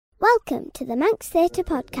Welcome to the Manx Theatre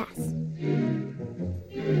Podcast.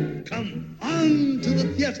 Come on to the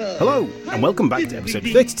theatre! Hello, and welcome back to episode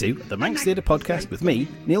 32 of the Manx Theatre Podcast with me,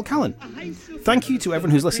 Neil Callan. Thank you to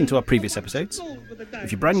everyone who's listened to our previous episodes.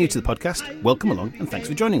 If you're brand new to the podcast, welcome along and thanks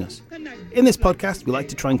for joining us. In this podcast, we like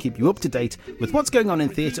to try and keep you up to date with what's going on in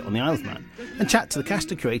theatre on the Isle of Man and chat to the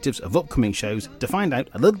cast and creatives of upcoming shows to find out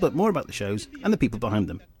a little bit more about the shows and the people behind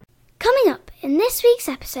them. Coming up in this week's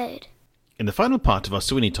episode. In the final part of our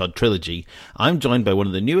Sweeney Todd trilogy, I'm joined by one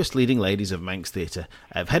of the newest leading ladies of Manx Theatre,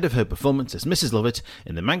 ahead of her performance as Mrs. Lovett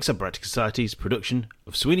in the Manx Operatic Society's production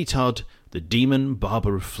of Sweeney Todd, The Demon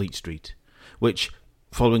Barber of Fleet Street, which,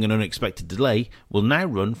 following an unexpected delay, will now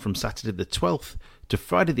run from Saturday the 12th to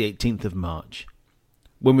Friday the 18th of March.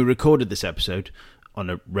 When we recorded this episode, on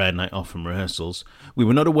a rare night off from rehearsals, we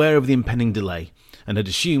were not aware of the impending delay and had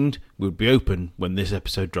assumed we would be open when this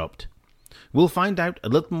episode dropped. We'll find out a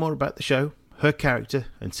little more about the show, her character,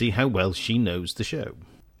 and see how well she knows the show.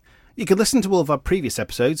 You can listen to all of our previous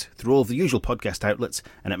episodes through all of the usual podcast outlets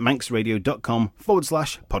and at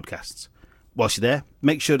manxradio.com/podcasts. Whilst you're there,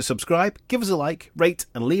 make sure to subscribe, give us a like, rate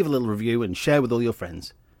and leave a little review and share with all your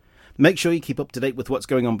friends. Make sure you keep up to date with what's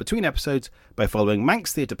going on between episodes by following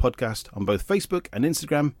Manx Theatre Podcast on both Facebook and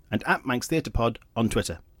Instagram and at Manx Theatre Pod on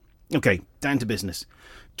Twitter. Okay, down to business.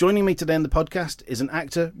 Joining me today on the podcast is an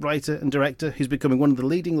actor, writer and director who's becoming one of the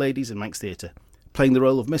leading ladies in Manx Theatre, playing the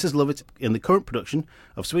role of Mrs. Lovett in the current production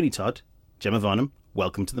of Sweeney Todd. Gemma Varnum,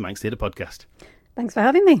 welcome to the Manx Theatre Podcast. Thanks for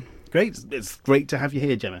having me. Great, it's great to have you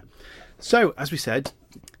here, Gemma. So, as we said,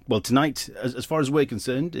 well, tonight, as far as we're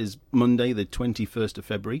concerned, is Monday the 21st of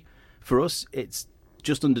February. For us, it's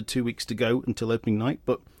just under 2 weeks to go until opening night,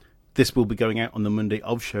 but this will be going out on the Monday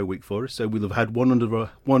of show week for us, so we'll have had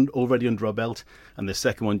one already under our belt, and the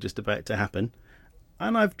second one just about to happen.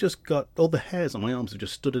 And I've just got all the hairs on my arms have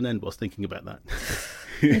just stood an end whilst thinking about that.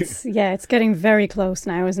 It's getting very close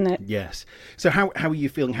now, isn't it? Yes. So how are you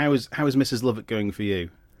feeling? How is Mrs. Lovett going for you?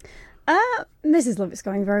 Mrs. Lovett's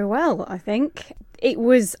going very well, I think.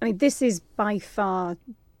 This is by far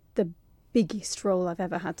the biggest role I've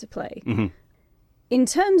ever had to play. Mm-hmm. In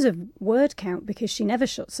terms of word count, because she never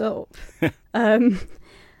shuts up.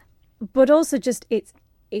 But also just it's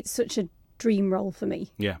such a dream role for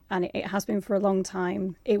me. Yeah. And it has been for a long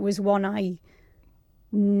time. It was one I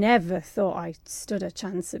never thought I stood a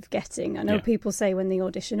chance of getting. I know people say when they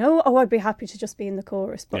audition, oh, I'd be happy to just be in the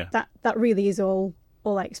chorus, but that really is all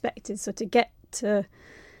I expected. So to get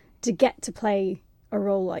to play a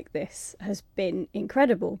role like this has been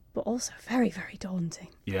incredible, but also very, very daunting.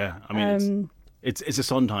 Yeah, I mean, it's a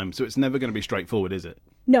Sondheim, so it's never going to be straightforward, is it?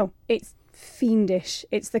 No, it's fiendish.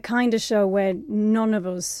 It's the kind of show where none of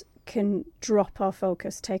us can drop our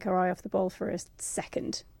focus, take our eye off the ball for a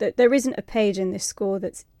second. There isn't a page in this score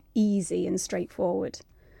that's easy and straightforward.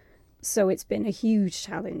 So it's been a huge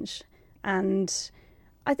challenge. And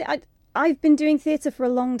I've been doing theatre for a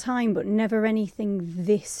long time, but never anything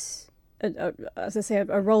this, as I say,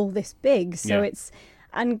 a role this big. So it's,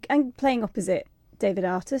 and playing opposite David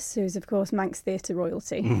Artis, who's of course Manx Theatre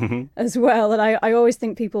royalty as well. And I always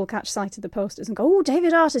think people catch sight of the posters and go, "Oh,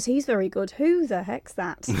 David Artis, he's very good. Who the heck's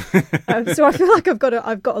that?" So I feel like I've got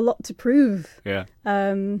a lot to prove. Yeah.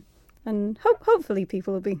 And hopefully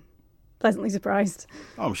people will be pleasantly surprised.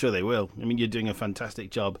 Oh, I'm sure they will. I mean, you're doing a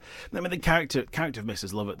fantastic job. I mean, the character of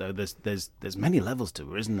Mrs. Lovett, though, there's many levels to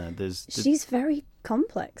her, isn't there? She's very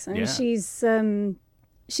complex. I mean,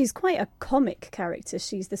 she's quite a comic character.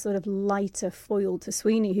 She's the sort of lighter foil to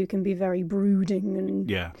Sweeney, who can be very brooding and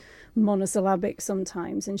monosyllabic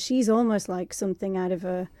sometimes. And she's almost like something out of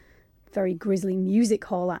a very grisly music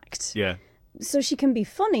hall act. Yeah. So she can be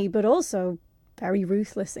funny, but also very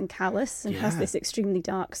ruthless and callous and has this extremely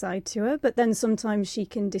dark side to her. But then sometimes she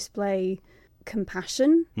can display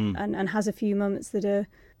compassion and has a few moments that are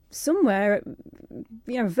somewhere,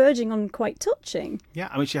 verging on quite touching. Yeah,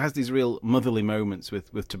 I mean, she has these real motherly moments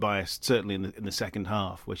with Tobias, certainly in the second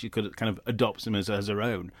half, where she could kind of adopts him as her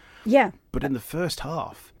own. Yeah. But in the first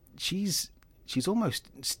half, she's almost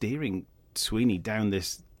steering Sweeney down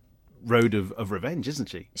this road of revenge, isn't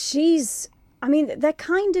she? They're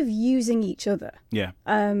kind of using each other. Yeah.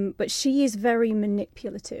 But she is very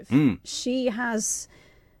manipulative. She's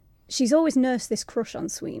always nursed this crush on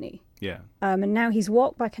Sweeney. Yeah. And now he's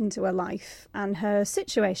walked back into her life and her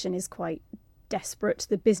situation is quite desperate.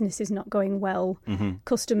 The business is not going well. Mm-hmm.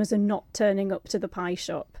 Customers are not turning up to the pie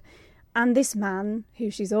shop. And this man, who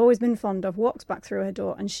she's always been fond of, walks back through her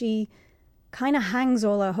door and she kind of hangs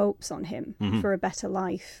all her hopes on him for a better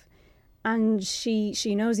life. And she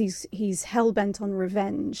knows he's hell-bent on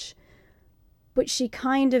revenge. But she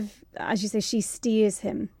kind of, as you say, she steers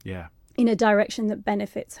him in a direction that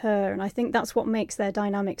benefits her. And I think that's what makes their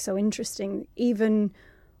dynamic so interesting. Even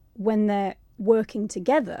when they're working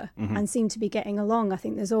together and seem to be getting along, I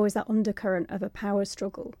think there's always that undercurrent of a power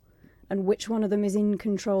struggle and which one of them is in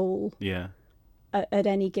control at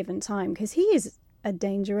any given time, because he is a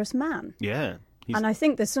dangerous man. Yeah. And I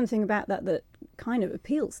think there's something about that kind of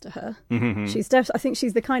appeals to her. I think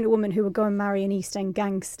she's the kind of woman who would go and marry an East End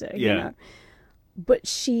gangster, you know. But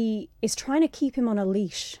she is trying to keep him on a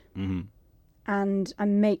leash and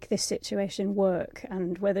make this situation work.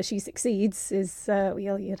 And whether she succeeds is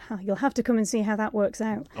you'll have to come and see how that works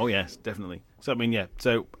out. Oh yes, definitely. So I mean, yeah.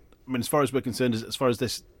 So I mean, as far as we're concerned, as far as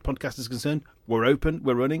this podcast is concerned, we're open,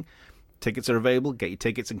 we're running. Tickets are available. Get your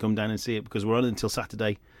tickets and come down and see it, because we're on until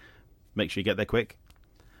Saturday. Make sure you get there quick,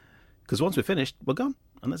 because once we're finished, we're gone,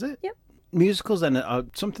 and that's it. Yep. Musicals then are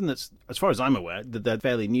something that's, as far as I'm aware, that they're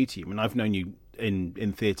fairly new to you. I mean, I've known you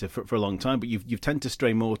in theatre for a long time, but you've tend to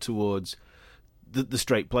stray more towards the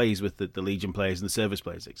straight plays with the Legion plays and the service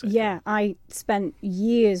plays, etc. Yeah, I spent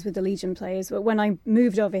years with the Legion plays, but when I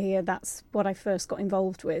moved over here, that's what I first got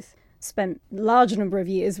involved with. Spent a large number of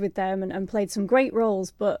years with them and played some great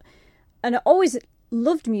roles, and I always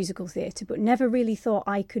loved musical theatre, but never really thought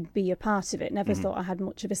I could be a part of it. Never thought I had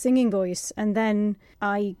much of a singing voice. And then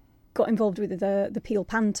I got involved with the Peel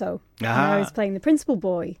Panto. And I was playing the principal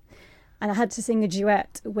boy. And I had to sing a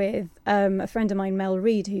duet with a friend of mine, Mel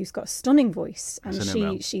Reid, who's got a stunning voice.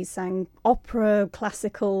 And she sang opera,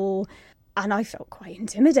 classical, and I felt quite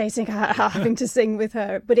intimidating having to sing with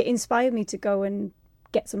her. But it inspired me to go and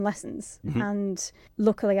get some lessons. And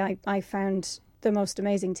luckily I found the most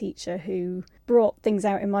amazing teacher who brought things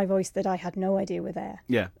out in my voice that I had no idea were there.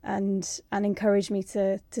 Yeah. And encouraged me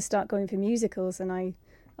to start going for musicals. And I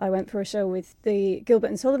went for a show with the Gilbert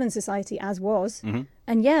and Sullivan Society, as was. And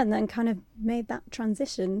then kind of made that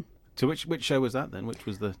transition. So which show was that then? Which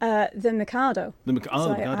was the Mikado. The Mikado.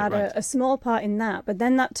 So I had a small part in that, but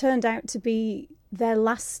then that turned out to be their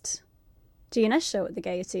last GNS show at the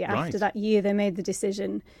Gaiety. After that year, they made the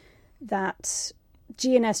decision that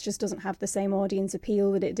GNS just doesn't have the same audience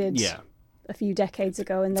appeal that it did a few decades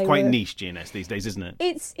ago, and it's quite niche GNS these days, isn't it?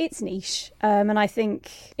 It's niche, and I think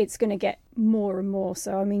it's going to get more and more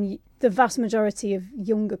so. I mean, the vast majority of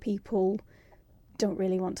younger people don't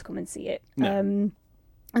really want to come and see it, and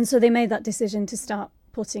so they made that decision to start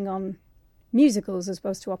putting on musicals as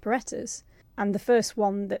opposed to operettas. And the first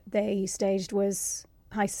one that they staged was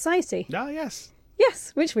High Society. Ah, yes,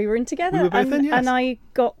 which we were in together. We were both in, yes. And I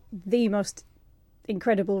got the most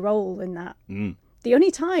incredible role in that. The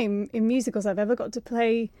only time in musicals I've ever got to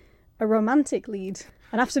play a romantic lead.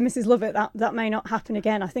 And after Mrs. Lovett, that may not happen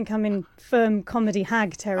again. I think I'm in firm comedy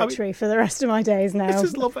hag territory for the rest of my days now.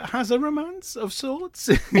 Mrs. Lovett has a romance of sorts.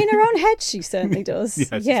 In her own head, she certainly does.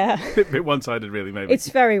 Yes, yeah. A bit one-sided, really, maybe. It's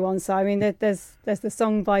very one-sided. I mean, there's the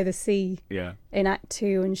song By the Sea in Act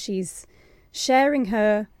 2, and she's sharing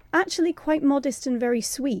her actually quite modest and very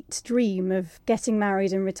sweet dream of getting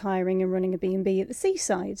married and retiring and running a B&B at the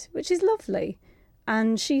seaside, which is lovely.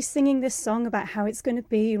 And she's singing this song about how it's going to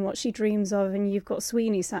be and what she dreams of, and you've got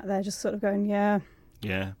Sweeney sat there just sort of going,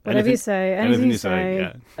 whatever you say, anything you say.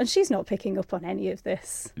 Yeah. And she's not picking up on any of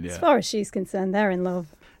this. Yeah. As far as she's concerned, they're in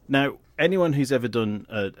love. Now, anyone who's ever done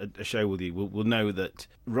a show with you will know that,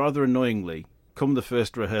 rather annoyingly, come the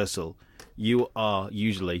first rehearsal, you are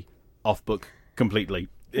usually off book completely.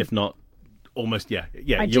 If not, almost,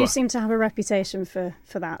 I do seem to have a reputation for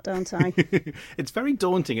that, don't I? It's very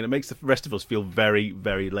daunting, and it makes the rest of us feel very,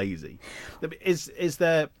 very lazy. Is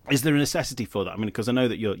there a necessity for that? I mean, because I know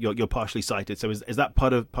that you're partially sighted, so is that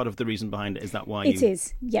part of the reason behind it? Is that why it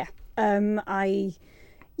is? Yeah. I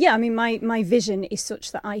mean, my vision is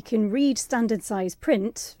such that I can read standard size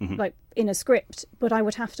print, like in a script, but I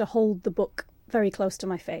would have to hold the book very close to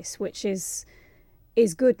my face, which is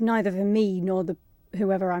good neither for me nor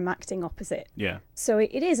whoever I'm acting opposite. Yeah. So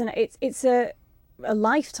it is, and it's a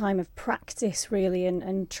lifetime of practice, really,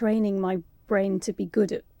 and training my brain to be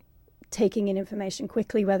good at taking in information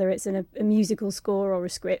quickly, whether it's in a musical score or a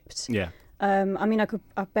script. Yeah. I mean,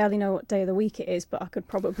 I barely know what day of the week it is, but I could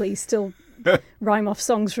probably still rhyme off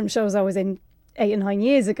songs from shows I was in 8 or 9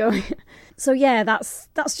 years ago. So yeah, that's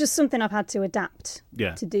just something I've had to adapt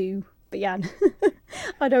to do. But yeah,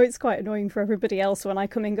 I know it's quite annoying for everybody else when I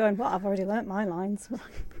come in going, well, I've already learnt my lines.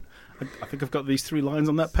 I think I've got these 3 lines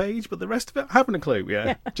on that page, but the rest of it, I haven't a clue.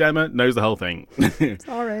 Yeah. Gemma knows the whole thing.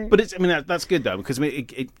 Sorry. But that's good though, because I mean,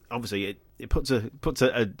 it obviously it puts a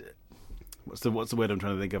what's the word I'm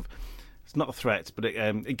trying to think of? it's not a threat, but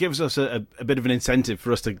it gives us a bit of an incentive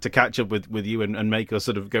for us to catch up with you and make us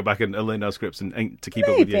sort of go back and learn our scripts and to keep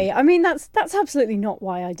up with you. I mean, that's absolutely not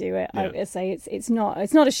why I do it. Yeah. I say it's not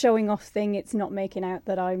a showing off thing. It's not making out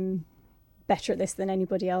that I'm better at this than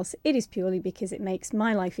anybody else. It is purely because it makes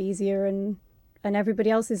my life easier and everybody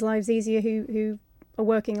else's lives easier who are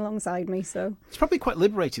working alongside me. So it's probably quite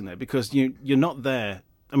liberating though, because you're not there.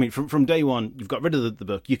 I mean, from day one, you've got rid of the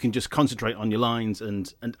book. You can just concentrate on your lines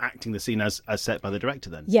and acting the scene as set by the director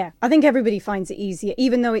then. yeah, I think everybody finds it easier,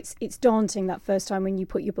 even though it's daunting that first time when you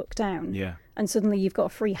put your book down. Yeah. And suddenly you've got a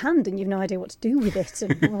free hand and you've no idea what to do with it,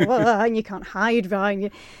 and you can't hide behind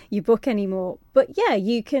your book anymore. But yeah,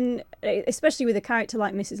 you can, especially with a character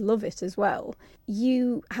like Mrs. Lovett as well,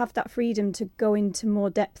 you have that freedom to go into more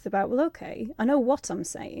depth about, well, okay, I know what I'm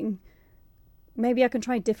saying. Maybe I can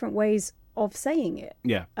try different ways of saying it.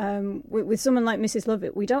 Yeah. With someone like Mrs.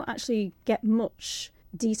 Lovett, we don't actually get much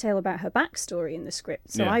detail about her backstory in the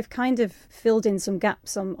script. So Yeah. I've kind of filled in some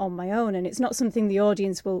gaps on my own, and it's not something the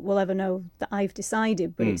audience will ever know that I've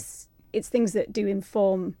decided, but it's things that do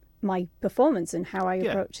inform my performance and how I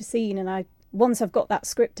approach a scene. And once I've got that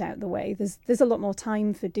script out of the way, there's a lot more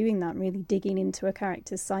time for doing that, really digging into a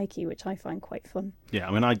character's psyche, which I find quite fun. Yeah,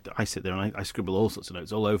 I mean, I sit there and I scribble all sorts of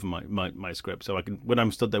notes all over my script, so I can, when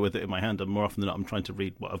I'm stood there with it in my hand, more often than not, I'm trying to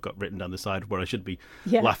read what I've got written down the side where I should be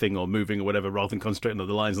laughing or moving or whatever, rather than concentrating on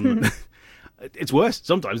the lines. And it's worse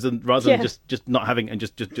sometimes rather than just not having and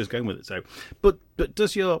just going with it. So, but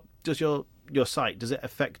does your sight, does it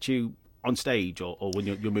affect you on stage or when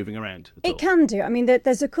you're moving around? It can do. I mean,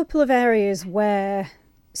 there's a couple of areas where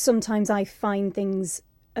sometimes I find things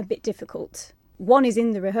a bit difficult. One is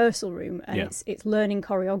in the rehearsal room, and it's learning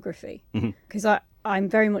choreography, because I'm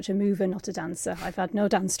very much a mover, not a dancer. I've had no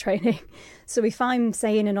dance training. So if I'm,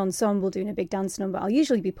 say, in an ensemble doing a big dance number, I'll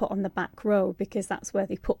usually be put on the back row because that's where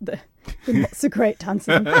they put the lots of great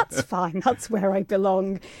dancers. And that's fine. That's where I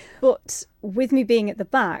belong. But with me being at the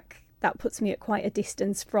back, that puts me at quite a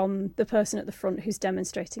distance from the person at the front who's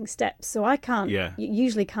demonstrating steps. So I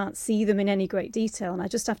usually can't see them in any great detail, and I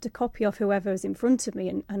just have to copy off whoever's in front of me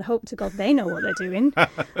and hope to God they know what they're doing.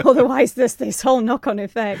 Otherwise, there's this whole knock-on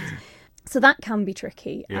effect. So that can be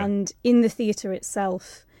tricky. Yeah. And in the theatre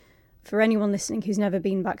itself, for anyone listening who's never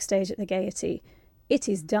been backstage at the Gaiety, it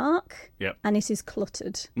is dark and it is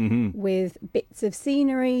cluttered with bits of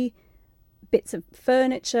scenery, bits of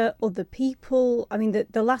furniture, other people. I mean,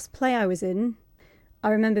 the last play I was in, I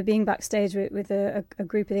remember being backstage with a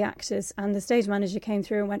group of the actors, and the stage manager came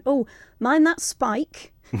through and went, "Oh, mind that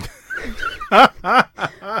spike."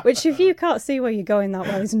 Which, if you can't see where you're going that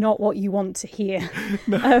way, is not what you want to hear.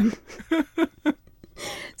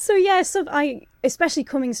 So I, especially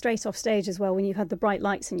coming straight off stage as well, when you've had the bright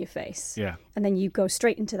lights in your face, and then you go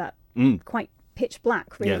straight into that quite pitch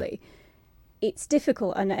black, really. Yeah. It's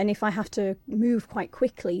difficult, and if I have to move quite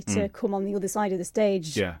quickly to come on the other side of the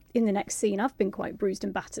stage in the next scene, I've been quite bruised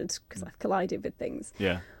and battered because I've collided with things.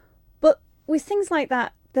 Yeah. But with things like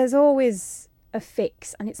that, there's always a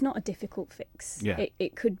fix, and it's not a difficult fix. Yeah.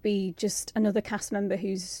 It could be just another cast member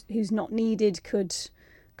who's not needed could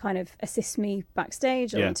kind of assist me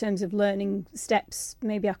backstage, or in terms of learning steps,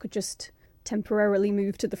 maybe I could just temporarily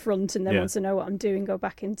move to the front, and then once I know what I'm doing, go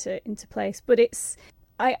back into place. But it's...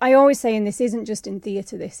 I always say, and this isn't just in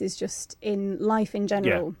theatre, this is just in life in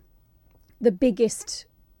general, the biggest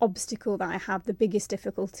obstacle that I have, the biggest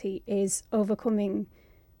difficulty is overcoming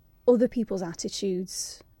other people's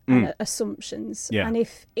attitudes and assumptions. Yeah. And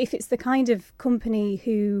if it's the kind of company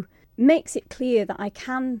who makes it clear that I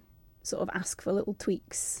can sort of ask for little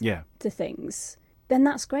tweaks to things, then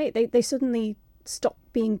that's great. They suddenly stop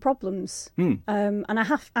being problems. And I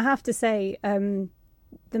have to say, the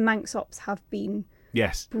Manx Ops have been...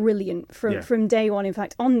 brilliant from day one. In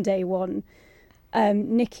fact, on day one,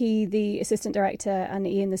 Nikki, the assistant director, and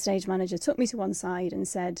Ian, the stage manager, took me to one side and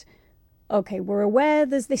said, "Okay, we're aware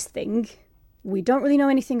there's this thing. We don't really know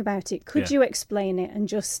anything about it. Could you explain it, and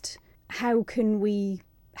just how can we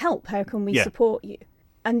help? How can we support you?"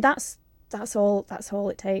 And that's all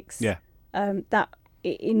it takes. Yeah. That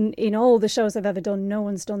in all the shows I've ever done, no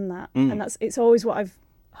one's done that, and it's always what I've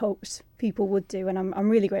hoped people would do, and I'm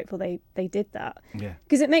really grateful they did that,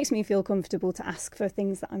 because it makes me feel comfortable to ask for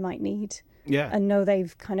things that I might need, and know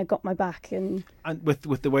they've kind of got my back. And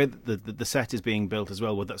with the way that the set is being built as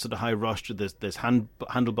well, with that sort of high rostra, there's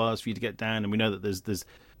handlebars for you to get down, and we know that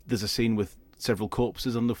there's a scene with several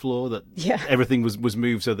corpses on the floor, that everything was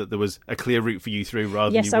moved so that there was a clear route for you through,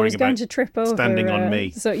 rather than you worrying about to trip over, standing on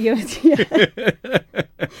me. So you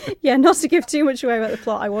Yeah, not to give too much away about the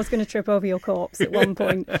plot, I was going to trip over your corpse at one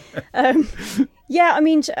point. Yeah, I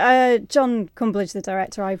mean, John Cumberledge, the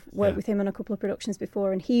director, I've worked with him on a couple of productions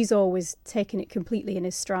before, and he's always taken it completely in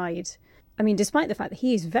his stride. I mean, despite the fact that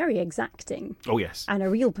he is very exacting. Oh, yes. And a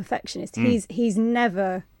real perfectionist, he's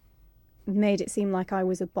never made it seem like I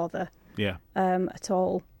was a bother at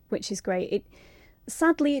all, which is great.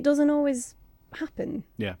 Sadly, it doesn't always happen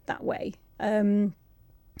that way.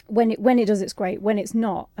 When it does, it's great. When it's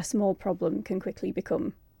not, a small problem can quickly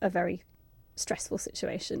become a very stressful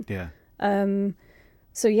situation. Yeah.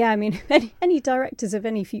 So yeah, I mean, any directors of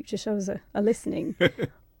any future shows are listening.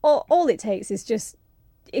 all it takes is just,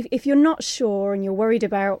 if you're not sure and you're worried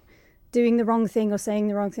about doing the wrong thing or saying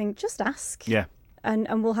the wrong thing, just ask. Yeah.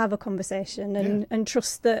 And we'll have a conversation and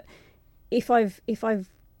trust that if I've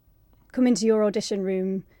come into your audition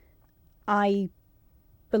room, I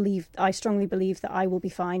strongly believe that I will be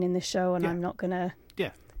fine in this show, and I'm not gonna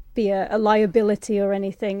be a liability or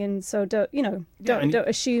anything. And so don't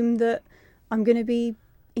assume that I'm gonna be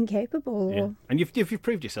incapable. Yeah. And you've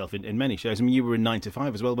proved yourself in many shows. I mean, you were in 9 to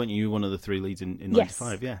 5 as well, weren't you? You were one of the 3 leads in 9 to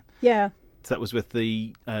 5. Yeah. Yeah. So that was with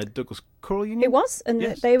the Douglas Choral Union? It was, and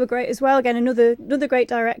they were great as well. Again, another great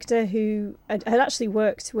director who had actually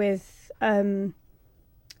worked with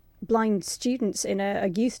blind students in a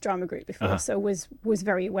youth drama group before, so was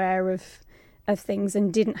very aware of things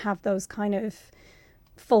and didn't have those kind of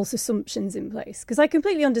false assumptions in place. Because I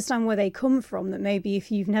completely understand where they come from, that maybe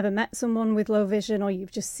if you've never met someone with low vision or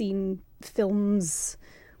you've just seen films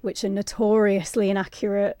which are notoriously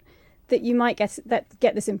inaccurate, that you might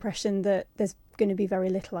get this impression that there's going to be very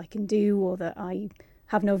little I can do, or that I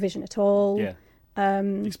have no vision at all. Yeah.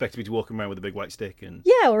 You expect me to walk around with a big white stick and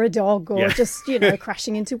or a dog, or just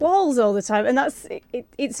crashing into walls all the time, and that's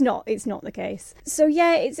it's not the case. So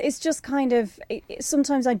it's just kind of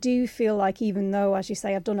sometimes I do feel like, even though, as you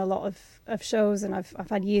say, I've done a lot of shows and I've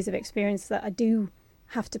had years of experience, that I do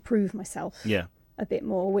have to prove myself a bit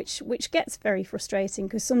more, which gets very frustrating,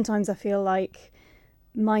 because sometimes I feel like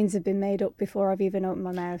minds have been made up before I've even opened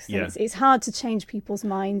my mouth. And it's hard to change people's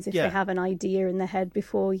minds if they have an idea in their head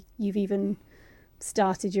before you've even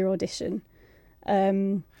started your audition. I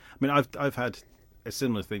mean, I've had a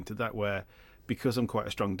similar thing to that, where because I'm quite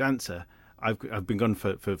a strong dancer, I've been gone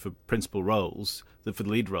for principal roles, for the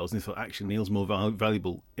lead roles, and I thought, actually, Neil's more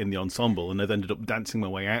valuable in the ensemble, and I've ended up dancing my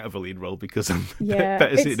way out of a lead role because I'm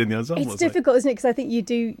better suited in the ensemble. It's difficult, isn't it? Because I think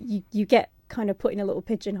you get kind of put in a little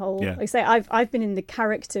pigeonhole. Like I say, I've been in the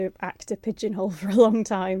character actor pigeonhole for a long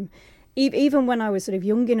time. Even when I was sort of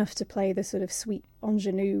young enough to play the sort of sweet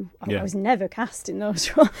ingenue, I was never cast in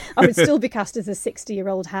those roles. I would still be cast as a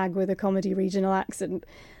 60-year-old hag with a comedy regional accent.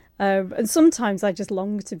 And sometimes I just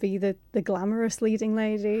long to be the glamorous leading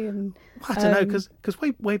lady. And I don't know, because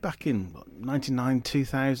way back in 99,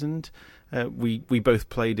 2000, we both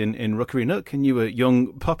played in Rookery Nook, and you were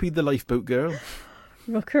young Poppy the lifeboat girl.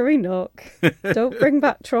 Rookery Nook. Don't bring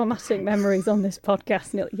back traumatic memories on this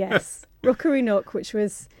podcast, Neil. Yes, Rookery Nook, which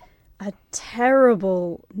was a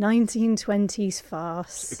terrible 1920s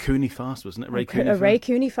farce. A Cooney farce, wasn't it? A Ray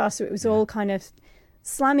Cooney farce. So it was all kind of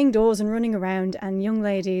slamming doors and running around, and young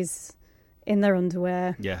ladies in their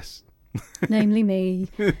underwear. Yes. Namely me.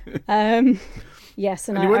 Yes,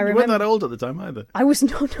 and you weren't that old at the time either. I was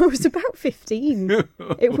not. No, I was about 15.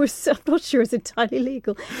 It was. I'm not sure it's entirely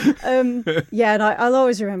legal. And I'll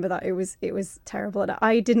always remember that it was terrible. And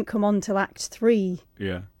I didn't come on till Act 3.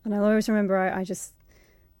 Yeah. And I'll always remember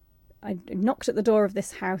I knocked at the door of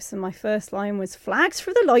this house, and my first line was, "Flags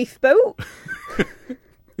for the lifeboat."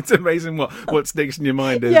 It's amazing what sticks in your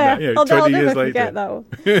mind, isn't it? I'll 20 never years later. forget that one.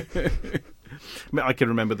 I can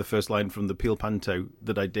remember the first line from the Peel Panto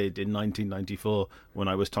that I did in 1994 when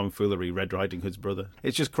I was tomfoolery, Red Riding Hood's brother.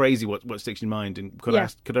 It's just crazy what sticks in your mind. And could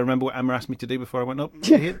I remember what Emma asked me to do before I went up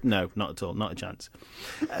here? No, not at all, not a chance.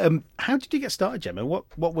 How did you get started, Gemma?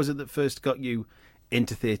 What was it that first got you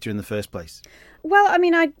into theatre in the first place? Well, I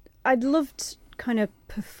mean, I'd loved kind of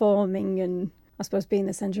performing and I suppose being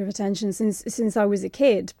the centre of attention since I was a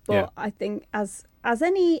kid. But I think as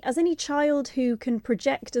any child who can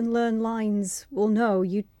project and learn lines will know,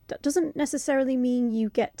 that doesn't necessarily mean you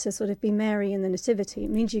get to sort of be Mary in the Nativity. It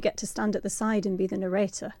means you get to stand at the side and be the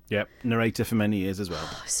narrator. Yep, narrator for many years as well.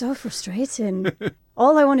 So frustrating.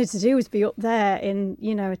 All I wanted to do was be up there in,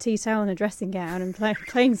 a tea towel and a dressing gown and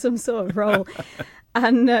playing some sort of role.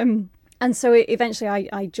 And so eventually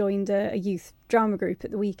I joined a youth drama group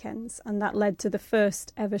at the weekends, and that led to the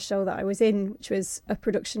first ever show that I was in, which was a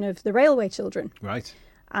production of The Railway Children. Right.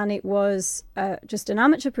 And it was just an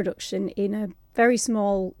amateur production in a very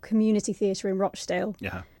small community theatre in Rochdale.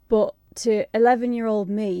 Yeah. But to 11-year-old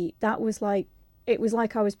me, that was like it was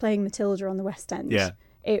like I was playing Matilda on the West End. Yeah.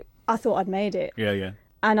 I thought I'd made it. Yeah.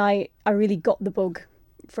 And I really got the bug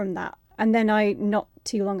from that. And then not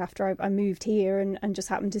too long after I moved here and just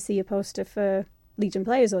happened to see a poster for Legion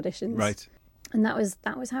Players auditions. Right. And that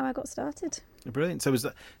was how I got started. Brilliant. So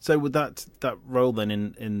with that role then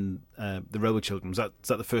in The Role with Children, is that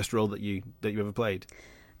the first role that you ever played?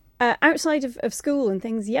 Outside of school and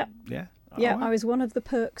things, yeah. Yeah. Yeah, Oh, wow. I was one of the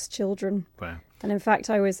Perks children. Wow. And in fact,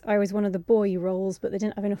 I was one of the boy roles, but they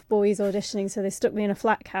didn't have enough boys auditioning, so they stuck me in a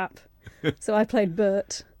flat cap. So I played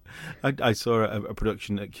Bert. I saw a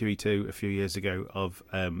production at QE2 a few years ago of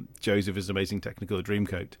Joseph's Amazing Technicolor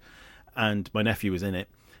Dreamcoat, and my nephew was in it,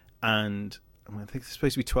 and I think there's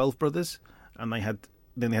supposed to be 12 brothers, and they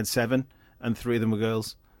had 7, and 3 of them were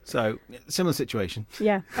girls. So similar situation.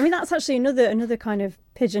 Yeah, I mean that's actually another kind of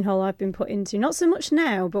pigeonhole I've been put into. Not so much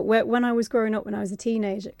now, but when I was growing up, when I was a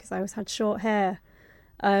teenager, because I always had short hair.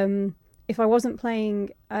 If I wasn't playing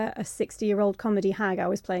a 60-year-old comedy hag, I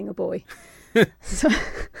was playing a boy. So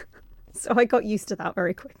I got used to that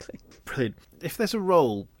very quickly. Brilliant. If there's a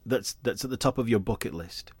role that's at the top of your bucket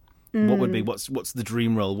list, what would be what's the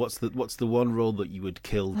dream role? What's the one role that you would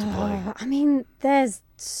kill to play? I mean, there's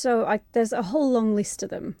a whole long list of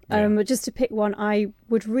them. Yeah. But just to pick one, I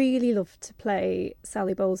would really love to play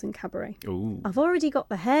Sally Bowles in Cabaret. Ooh. I've already got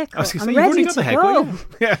the haircut. I was gonna say, I'm you've already ready got to the go.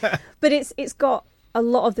 haircut, yeah. But it's got a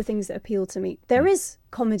lot of the things that appeal to me. There is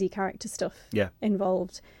comedy character stuff Yeah.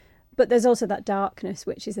 involved, but there's also that darkness,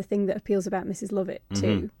 which is a thing that appeals about Mrs. Lovett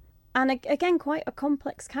too. And again, quite a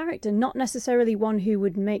complex character, not necessarily one who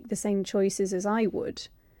would make the same choices as I would,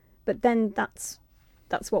 but then that's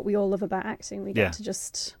what we all love about acting. We get to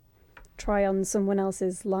just try on someone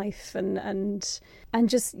else's life and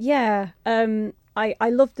just I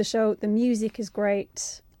love the show. The music is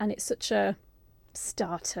great, and it's such a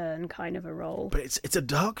star-turn kind of a role. But it's a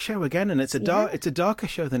dark show again, and it's a darker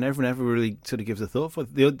show than everyone ever really sort of gives a thought for.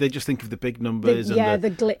 They just think of the big numbers the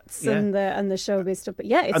glitz and the showbiz stuff. But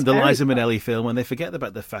yeah, it's and the very Liza fun. Minnelli film, and they forget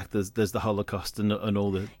about the fact there's the Holocaust and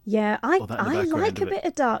all the I all that in the like background a of it. bit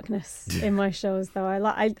of darkness in my shows though.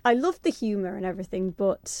 I love the humour and everything,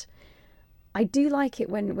 but I do like it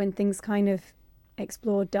when things kind of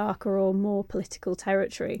explore darker or more political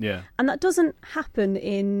territory. Yeah. And that doesn't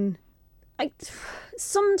happen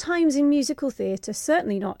sometimes in musical theatre,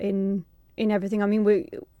 certainly not in everything. I mean,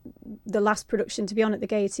 the last production to be on at the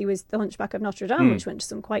Gaiety was The Hunchback of Notre Dame, which went to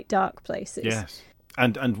some quite dark places. Yes.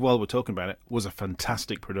 And while we're talking about it, was a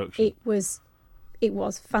fantastic production. It was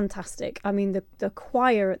fantastic. I mean, the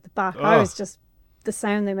choir at the back, I was just, the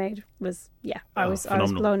sound they made was, I was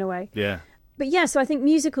blown away. Yeah. But yeah, so I think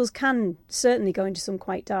musicals can certainly go into some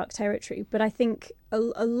quite dark territory, but I think a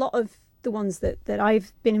lot of the ones that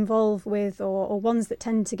I've been involved with or ones that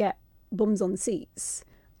tend to get bums on seats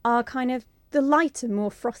are kind of the lighter,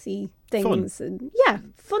 more frothy things. Fun.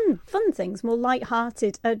 And fun things, more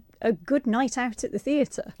light-hearted, a good night out at the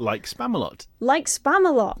theatre. Like Spamalot. Like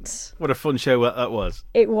Spamalot. What a fun show that was.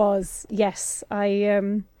 It was, yes.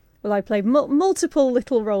 I played multiple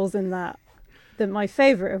little roles in that. My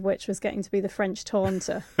favourite of which was getting to be the French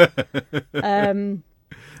taunter.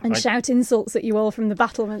 And shout insults at you all from the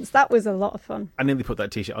battlements. That was a lot of fun. I nearly put that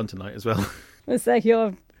T-shirt on tonight as well. It's like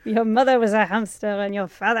your mother was a hamster and your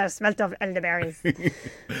father smelt of elderberries.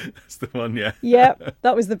 That's the one, yeah. Yeah,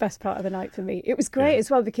 that was the best part of the night for me. It was great as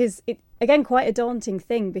well because it, again, quite a daunting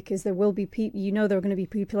thing because there will be people, there are going to be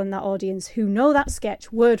people in that audience who know that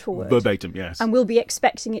sketch word for word. Verbatim, yes. And will be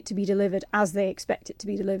expecting it to be delivered as they expect it to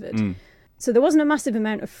be delivered. So there wasn't a massive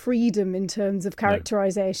amount of freedom in terms of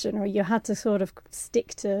characterisation, or you had to sort of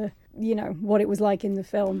stick to, what it was like in the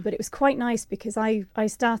film. But it was quite nice because I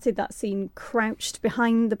started that scene crouched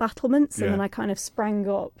behind the battlements and then I kind of sprang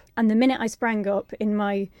up. And the minute I sprang up in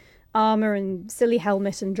my armour and silly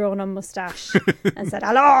helmet and drawn-on moustache and said,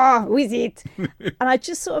 "Hello, who is it?" And I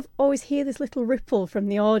just sort of always hear this little ripple from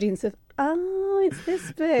the audience of, "Oh, it's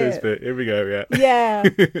this bit." Here we go, yeah. Yeah.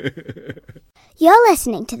 You're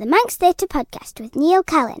listening to the Manx Theatre Podcast with Neil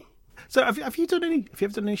Callan. So have you ever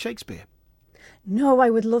done any Shakespeare? No, I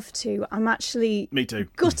would love to. I'm actually Me too.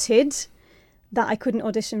 gutted that I couldn't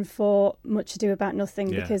audition for Much Ado About Nothing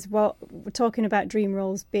because, we're talking about dream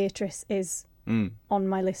roles. Beatrice is on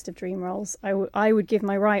my list of dream roles. I would give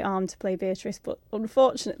my right arm to play Beatrice, but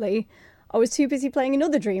unfortunately, I was too busy playing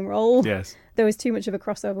another dream role. Yes. There was too much of a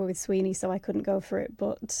crossover with Sweeney, so I couldn't go for it.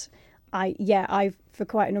 But I've for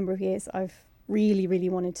quite a number of years, I've really, really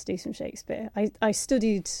wanted to do some Shakespeare. I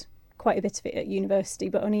studied quite a bit of it at university,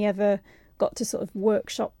 but only ever got to sort of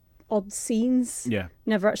workshop odd scenes. Yeah.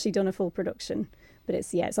 Never actually done a full production, but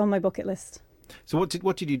it's on my bucket list. So what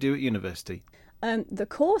did you do at university? The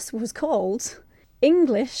course was called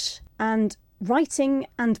English and writing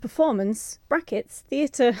and performance, brackets,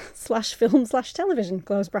 theatre/film/television,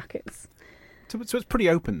 close brackets. So it's pretty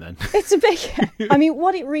open then. It's a big... I mean,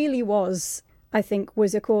 what it really was, I think,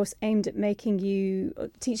 was a course aimed at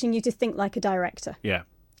teaching you to think like a director. Yeah.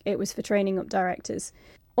 It was for training up directors.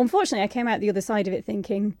 Unfortunately, I came out the other side of it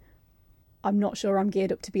thinking, I'm not sure I'm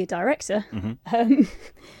geared up to be a director. Mm-hmm.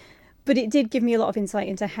 But it did give me a lot of insight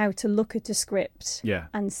into how to look at a script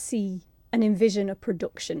and see and envision a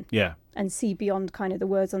production. Yeah. And see beyond kind of the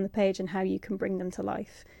words on the page and how you can bring them to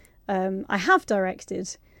life. I have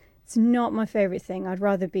directed. It's not my favourite thing. I'd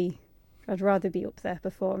rather be up there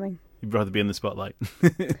performing. You'd rather be in the spotlight.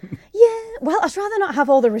 Yeah, well, I'd rather not have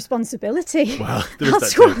all the responsibility. Well,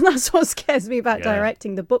 that's what scares me about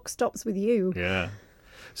directing. The buck stops with you. Yeah.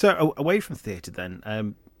 So away from theatre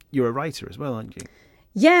then, you're a writer as well, aren't you?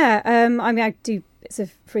 Yeah, I mean, I do bits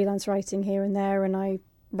of freelance writing here and there, and I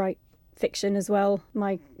write fiction as well.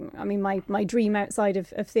 My dream outside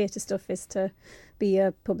of theatre stuff is to be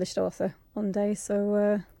a published author one day.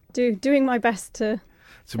 So doing my best to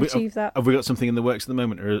achieve that. Have we got something in the works at the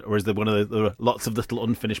moment, or is there one of the lots of little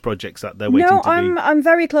unfinished projects that they're waiting to be? No, I'm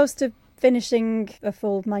very close to finishing a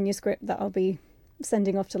full manuscript that I'll be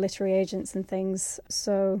sending off to literary agents and things.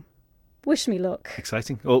 So wish me luck.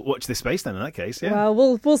 Exciting. Well, watch this space then. In that case, yeah.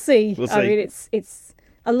 Well, we'll see. We'll see. I mean, it's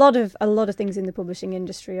a lot of things in the publishing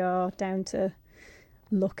industry are down to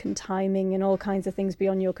luck and timing and all kinds of things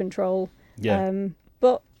beyond your control. Yeah.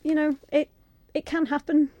 But it can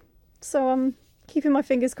happen. So I'm keeping my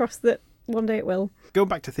fingers crossed that one day it will. Going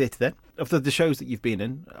back to theatre then, of the shows that you've been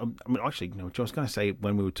in, I mean, actually, I was going to say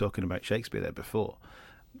when we were talking about Shakespeare there before,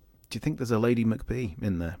 do you think there's a Lady Macbeth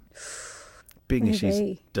in there? Being as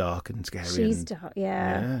she's dark and scary. She's dark,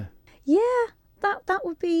 yeah. That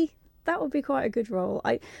would be quite a good role.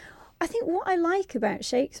 I think what I like about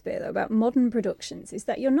Shakespeare, though, about modern productions, is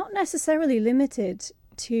that you're not necessarily limited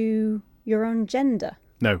to your own gender.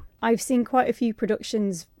 No. I've seen quite a few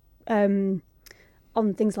productions on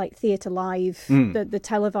things like Theatre Live, the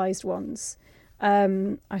televised ones.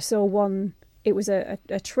 I saw one, it was a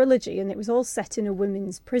trilogy, and it was all set in a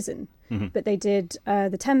women's prison. Mm-hmm. But they did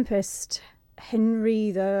The Tempest,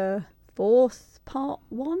 Henry the Fourth, Part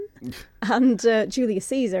 1, and Julius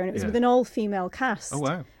Caesar, and it was with an all-female cast. Oh,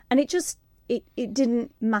 wow. And it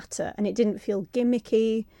didn't matter, and it didn't feel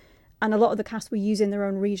gimmicky, and a lot of the cast were using their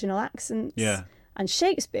own regional accents. Yeah. And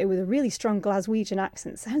Shakespeare with a really strong Glaswegian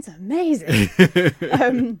accent sounds amazing.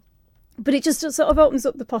 But it just sort of opens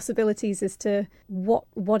up the possibilities as to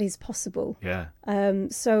what is possible. Yeah.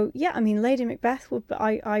 So yeah, I mean, Lady Macbeth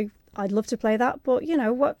I'd love to play that, but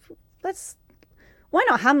why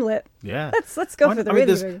not Hamlet? Yeah. Let's go for the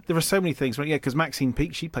really. There are so many things, right? Yeah, because Maxine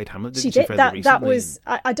Peake, she played Hamlet, didn't she? She did. Fairly recently? That was.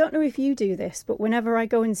 I don't know if you do this, but whenever I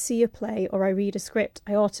go and see a play or I read a script,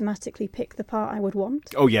 I automatically pick the part I would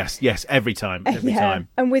want. Oh yes, every time, time.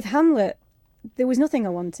 And with Hamlet, there was nothing I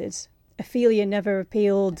wanted. Ophelia never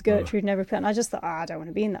appealed, Gertrude never appealed, and I just thought, I don't want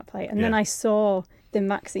to be in that play. And then I saw the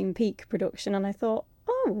Maxine Peake production, and I thought,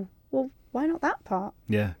 oh, well, why not that part?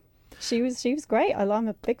 Yeah. She was great. I'm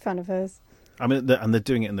a big fan of hers. I mean, and they're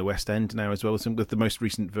doing it in the West End now as well. With the most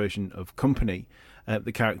recent version of Company,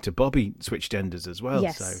 the character Bobby switched genders as well.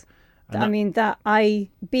 Yes. So,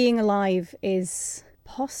 Being Alive is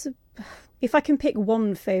possible. If I can pick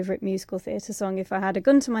one favourite musical theatre song, if I had a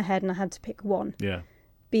gun to my head and I had to pick one,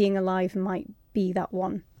 Being Alive might be that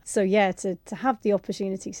one. So yeah, to have the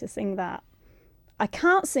opportunity to sing that, I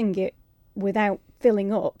can't sing it without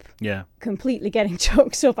filling up. Yeah. Completely getting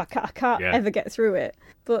choked up. I can't ever get through it.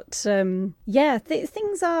 But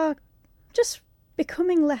things are just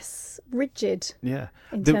becoming less rigid. Yeah.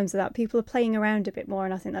 In terms of that, people are playing around a bit more,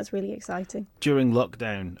 and I think that's really exciting. During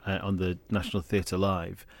lockdown on the National Theatre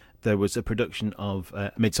Live, there was a production of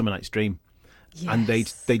Midsummer Night's Dream. Yes. And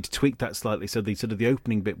they'd tweaked that slightly, so the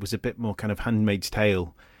opening bit was a bit more kind of Handmaid's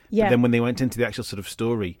Tale. Yeah. But then when they went into the actual sort of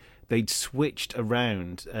story, they'd switched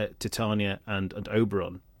around Titania and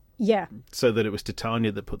Oberon. Yeah. So that it was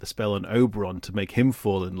Titania that put the spell on Oberon to make him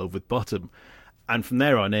fall in love with Bottom. And from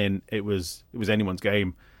there on in, it was anyone's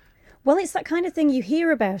game. Well, it's that kind of thing you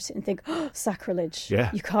hear about it and think, oh, sacrilege.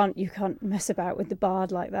 Yeah. You can't mess about with the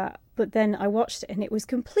bard like that. But then I watched it and it was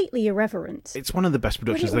completely irreverent. It's one of the best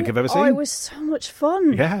productions I think I've ever seen. Oh, it was so much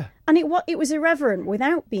fun. Yeah. And it was irreverent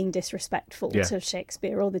without being disrespectful to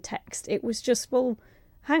Shakespeare or the text. It was just, well,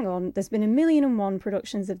 hang on, there's been 1,000,001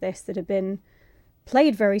 productions of this that have been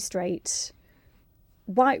played very straight.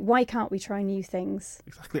 Why can't we try new things?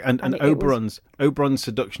 Exactly. And Oberon's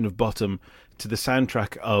seduction of Bottom to the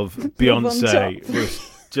soundtrack of Beyonce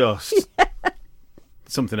was just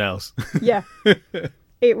something else. Yeah.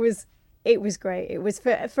 It was It was great. It was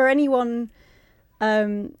for anyone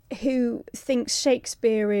who thinks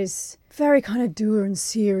Shakespeare is very kind of dour and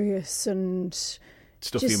serious and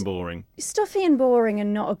Stuffy and boring. Stuffy and boring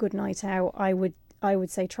and not a good night out. I would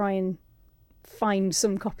say try and find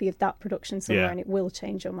some copy of that production somewhere, and it will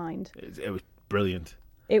change your mind. It was brilliant.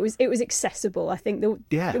 It was accessible. I think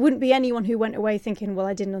there wouldn't be anyone who went away thinking, well,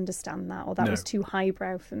 I didn't understand that, or that was too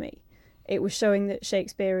highbrow for me. It was showing that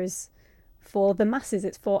Shakespeare is for the masses.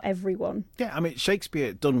 It's for everyone. Yeah, I mean,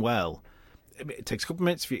 Shakespeare done well. I mean, it takes a couple of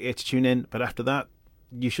minutes for your ear to tune in, but after that,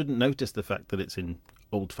 you shouldn't notice the fact that it's in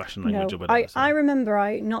old-fashioned language or whatever. I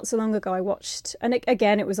remember not so long ago I watched, and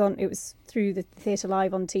again it was through the Theatre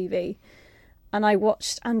Live on TV, and I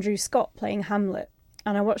watched Andrew Scott playing Hamlet,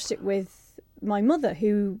 and I watched it with my mother,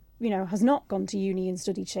 who, you know, has not gone to uni and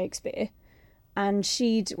studied Shakespeare. And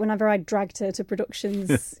whenever I dragged her to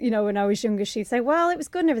productions, you know, when I was younger, she'd say, well, it was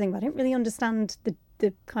good and everything, but I didn't really understand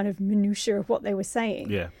the kind of minutiae of what they were saying.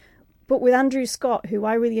 Yeah. But with Andrew Scott, who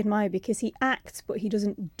I really admire because he acts, but he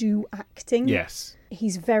doesn't do acting. Yes.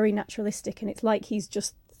 He's very naturalistic, and it's like he's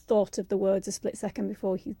just thought of the words a split second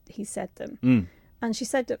before he said them. Mm. And she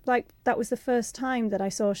said that was the first time that I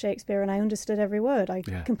saw Shakespeare and I understood every word. I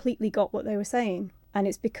completely got what they were saying. And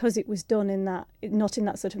it's because it was done not in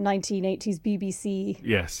that sort of 1980s BBC,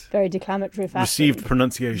 very declamatory fashion. Received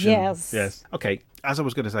pronunciation. Yes. Okay, as I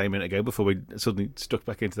was going to say a minute ago before we suddenly stuck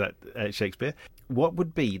back into that Shakespeare, what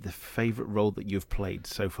would be the favourite role that you've played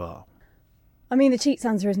so far? I mean, the cheats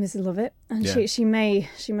answer is Mrs. Lovett, and she may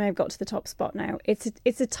have got to the top spot now.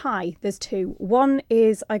 It's a tie. There's two. One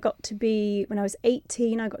is when I was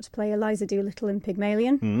 18, I got to play Eliza Doolittle in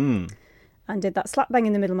Pygmalion, and did that slap bang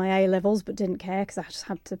in the middle of my A-levels, but didn't care because I just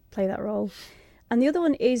had to play that role. And the other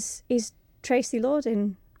one is Tracy Lord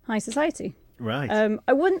in High Society. Right.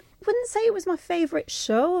 I wouldn't say it was my favourite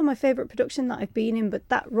show or my favourite production that I've been in, but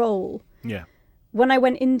that role. Yeah. When I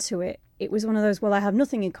went into it, it was one of those, well, I have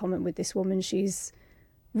nothing in common with this woman. She's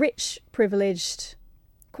rich, privileged,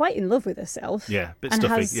 quite in love with herself. Yeah, bit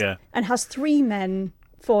stuffy, and has 3 men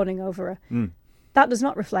fawning over her. Mm. That does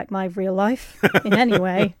not reflect my real life in any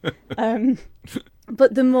way.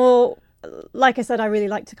 But the more, like I said, I really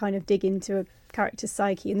like to kind of dig into a character's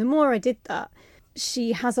psyche. And the more I did that,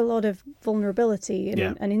 she has a lot of vulnerability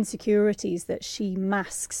and insecurities that she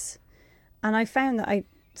masks. And I found that I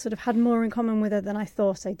sort of had more in common with her than I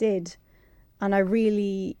thought I did. And I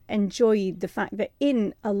really enjoyed the fact that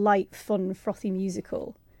in a light, fun, frothy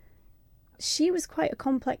musical, she was quite a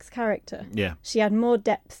complex character. Yeah. She had more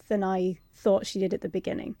depth than I thought she did at the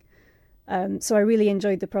beginning. So I really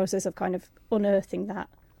enjoyed the process of kind of unearthing that.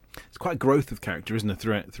 It's quite a growth of character, isn't it,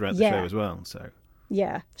 throughout the show as well? So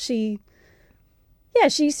yeah, she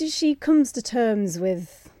comes to terms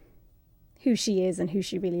with who she is and who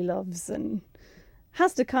she really loves, and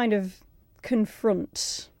has to kind of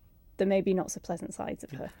confront the maybe not so pleasant sides of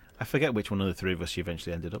her. I forget which one of the 3 of us she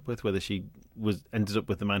eventually ended up with, whether she ended up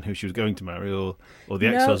with the man who she was going to marry or the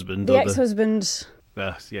ex-husband. The ex-husband.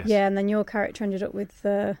 Yes. Yeah, and then your character ended up with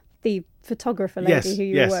the photographer lady who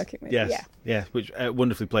you were working with. Yes, which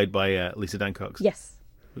wonderfully played by Lisa Dancox. Yes.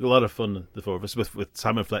 A lot of fun, the 4 of us, with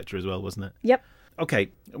Simon Fletcher as well, wasn't it? Yep. Okay,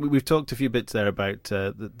 we've talked a few bits there about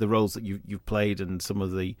the roles that you've played and some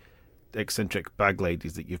of the eccentric bag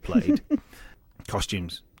ladies that you've played.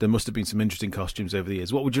 Costumes. There must have been some interesting costumes over the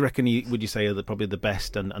years. What would you reckon? Would you say are probably the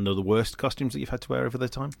best and the worst costumes that you've had to wear over the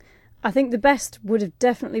time? I think the best would have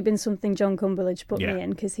definitely been something John Cumberledge put me in,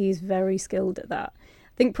 because he's very skilled at that.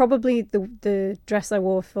 I think probably the dress I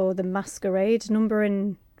wore for the Masquerade number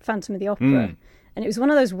in Phantom of the Opera. And it was one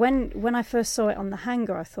of those, when I first saw it on the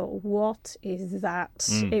hanger, I thought, what is that?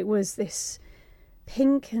 It was this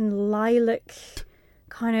pink and lilac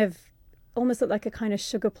kind of, almost looked like a kind of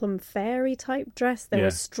sugar plum fairy type dress. There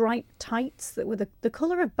were striped tights that were the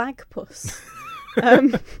colour of bagpuss.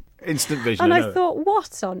 Instant vision. And I thought,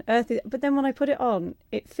 what on earth is it? But then when I put it on,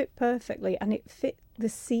 it fit perfectly, and it fit the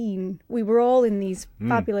scene. We were all in these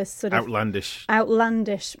fabulous sort of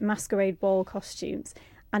outlandish masquerade ball costumes,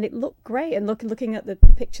 and it looked great. And looking at the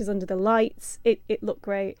pictures under the lights, it looked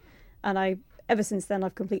great. And ever since then,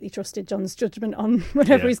 I've completely trusted John's judgment on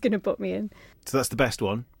whatever he's going to put me in. So that's the best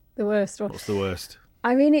one. The worst one. What's the worst?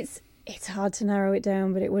 I mean, it's hard to narrow it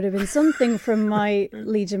down, but it would have been something from my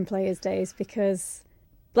Legion Players days, because,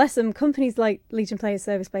 bless them, companies like Legion Players,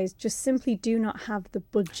 Service Players just simply do not have the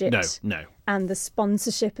budget and the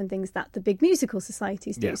sponsorship and things that the big musical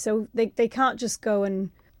societies do. So they can't just go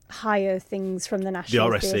and hire things from the national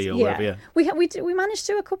the RSC or whatever. We managed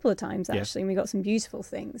to a couple of times, actually, and we got some beautiful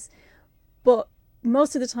things. But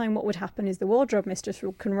most of the time what would happen is the wardrobe mistress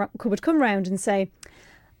would come round and say,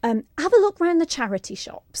 have a look around the charity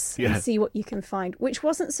shops Yeah. and see what you can find, which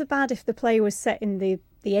wasn't so bad if the play was set in the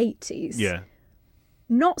 80s. Yeah.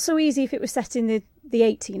 Not so easy if it was set in the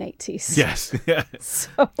 1880s. Yes. Yeah. So,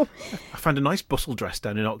 I found a nice bustle dress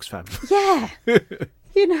down in Oxfam. yeah.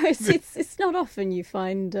 It's not often you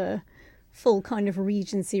find full kind of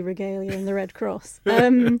Regency regalia in the Red Cross.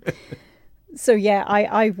 So, yeah,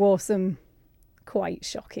 I wore some quite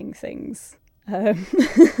shocking things.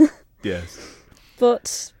 Yes.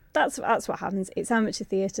 But that's what happens. It's amateur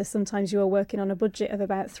theatre. Sometimes you are working on a budget of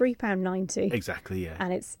about £3.90, Exactly. Yeah.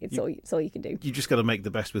 and it's all you can do. You just got to make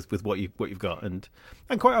the best with what you've got, and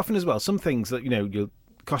quite often as well, some things that your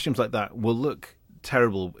costumes like that will look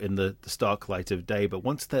terrible in the stark light of day, but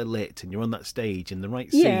once they're lit and you're on that stage in the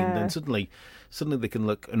right scene, Yeah. then suddenly they can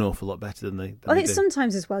look an awful lot better than they. I think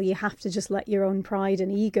sometimes as well you have to just let your own pride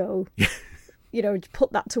and ego,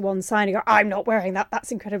 put that to one side and go, I'm not wearing that.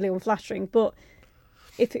 That's incredibly unflattering. But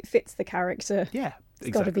if it fits the character, Yeah,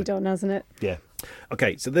 it's got to be done, hasn't it? Yeah.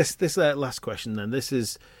 Okay, so this last question then. This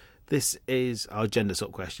is our gender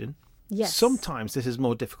swap question. Yes. Sometimes this is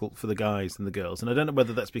more difficult for the guys than the girls, and I don't know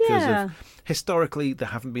whether that's because Yeah. of historically there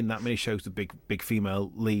haven't been that many shows with big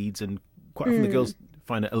female leads, and quite often the girls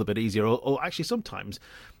find it a little bit easier, or actually sometimes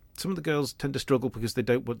some of the girls tend to struggle because they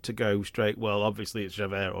don't want to go straight. Well, obviously it's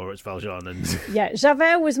Javert or it's Valjean, and Yeah,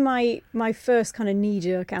 Javert was my first kind of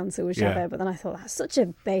knee-jerk answer was Javert, Yeah. but then I thought that's such a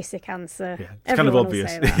basic answer. Yeah, it's kind of Everyone will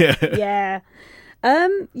obvious. say that. Yeah.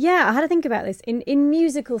 I had to think about this. In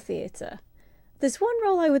musical theatre, there's one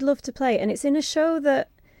role I would love to play, and it's in a show that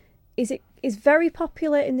is very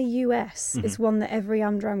popular in the US. Mm-hmm. It's one that every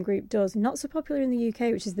Amdram group does. Not so popular in the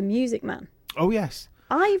UK, which is The Music Man. oh yes,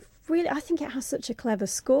 I think it has such a clever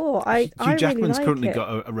score. I Hugh Jackman's really like currently it.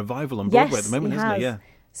 got a revival on Broadway at the moment, he isn't has. he? Yeah.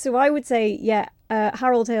 So I would say,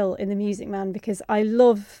 Harold Hill in The Music Man, because I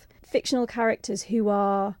love fictional characters who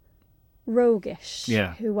are roguish,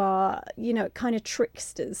 Yeah. who are, kind of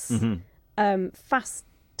tricksters, Mm-hmm. fast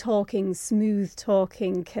talking, smooth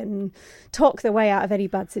talking, can talk their way out of any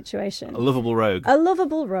bad situation. A lovable rogue. A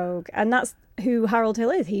lovable rogue, and that's who Harold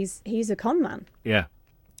Hill is. He's a con man. Yeah.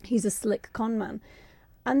 He's a slick con man.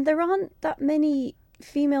 And there aren't that many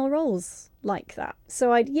female roles like that.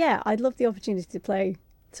 So I'd love the opportunity to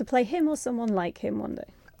play him or someone like him one day.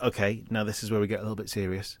 Okay, now this is where we get a little bit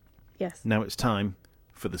serious. Yes. Now it's time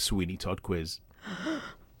for the Sweeney Todd quiz.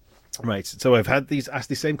 Right, so I've asked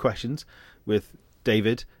the same questions with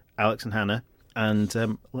David, Alex and Hannah,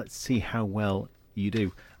 and let's see how well you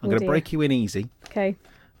do. I'm going to dear. break you in easy, Okay.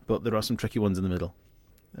 but there are some tricky ones in the middle.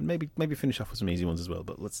 And maybe finish off with some easy ones as well,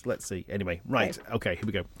 but let's see. Anyway, right, okay, here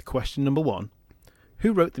we go. Question number 1.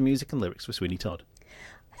 Who wrote the music and lyrics for Sweeney Todd?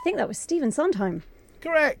 I think that was Stephen Sondheim.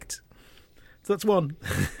 Correct! So that's 1.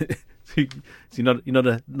 So you're not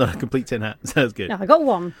a complete tin hat. Sounds good. No, I got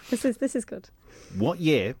one. This is good. What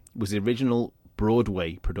year was the original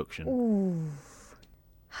Broadway production?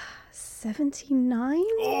 79?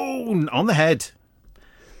 Oh, on the head.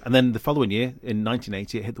 And then the following year, in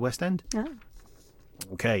 1980, it hit the West End. Ah.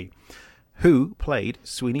 Okay. Who played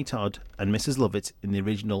Sweeney Todd and Mrs. Lovett in the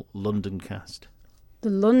original London cast? The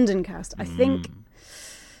London cast. I think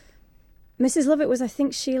Mrs. Lovett was,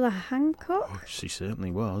 Sheila Hancock. Oh, she certainly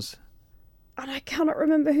was. And I cannot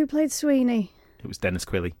remember who played Sweeney. It was Dennis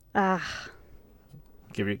Quilley. Ah,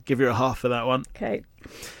 Give you a half for that one. okay.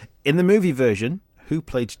 In the movie version, who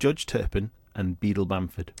played Judge Turpin and Beadle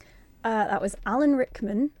Bamford? That was Alan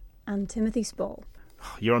Rickman and Timothy Spall.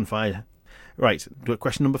 Oh, you're on fire. Right,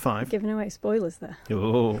 question number 5. Giving away spoilers there.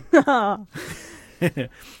 Oh.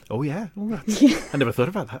 Oh, yeah. Oh, I never thought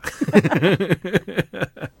about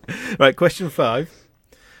that. Right, question 5.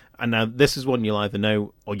 And now this is one you'll either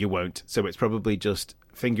know or you won't. So it's probably just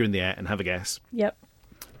finger in the air and have a guess. Yep.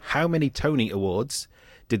 How many Tony Awards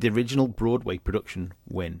did the original Broadway production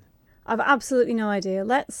win? I've absolutely no idea.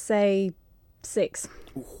 Let's say 6.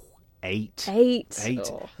 8. 8. 8.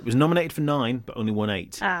 Oh. It was nominated for 9, but only won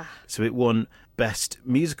 8. Ah. So it won Best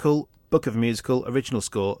Musical, Book of Musical, Original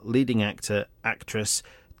Score, Leading Actor, Actress,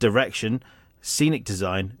 Direction, Scenic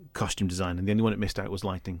Design, Costume Design. And the only one it missed out was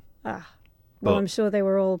Lighting. Well, But- I'm sure they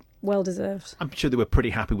were all well deserved. I'm sure they were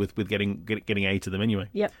pretty happy with getting 8 of them anyway.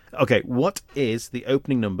 Yep. Okay, what is the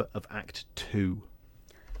opening number of Act 2?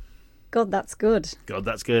 God, that's good. God,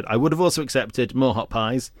 that's good. I would have also accepted More Hot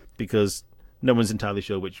Pies because no one's entirely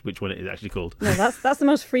sure which one it is actually called. No, that's the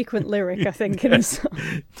most frequent lyric, I think, in a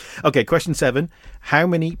song. Okay, question 7. How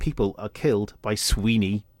many people are killed by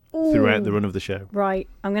Sweeney throughout the run of the show? Right,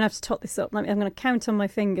 I'm going to have to tot this up. I'm going to count on my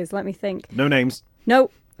fingers. Let me think. No names.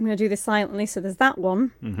 No, I'm going to do this silently. So there's that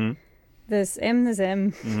one. Mm-hmm. There's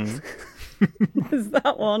him. Mm-hmm. There's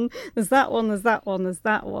that one. There's that one. There's that one. There's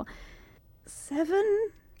that one. 7?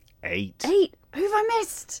 8. 8. Who have I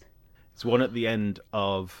missed? It's one at the end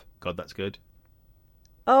of God, That's Good.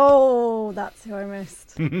 Oh, that's who I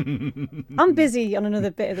missed. I'm busy on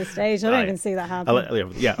another bit of the stage. I don't even see that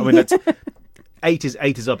happen. Yeah, I mean, that's, 8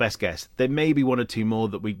 is our best guess. There may be one or two more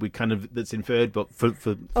that we kind of that's inferred, but for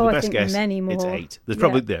the I best think guess, many more. it's 8. There's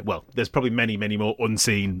probably there's probably many more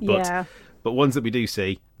unseen, but ones that we do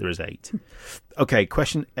see, there is 8. Okay,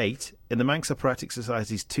 question 8. In the Manx Operatic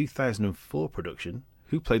Society's 2004 production,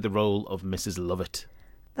 who played the role of Mrs. Lovett?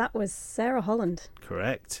 That was Sarah Holland.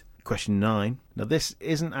 Correct. Question 9. Now, this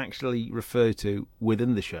isn't actually referred to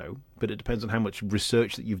within the show, but it depends on how much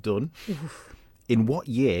research that you've done. In what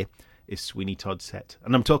year is Sweeney Todd set?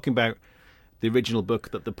 And I'm talking about the original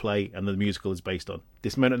book that the play and the musical is based on.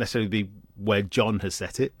 This may not necessarily be where John has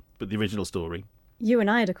set it, but the original story. You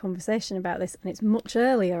and I had a conversation about this, and it's much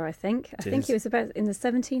earlier, I think. I think it was about in the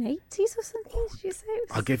 1780s or something, did you say?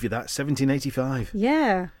 I'll give you that, 1785.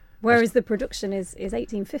 Yeah. Whereas the production is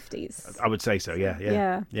 1850s. I would say so,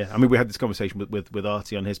 yeah. I mean, we had this conversation with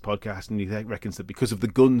Artie on his podcast, and he reckons that because of the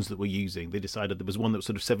guns that we're using, they decided there was one that was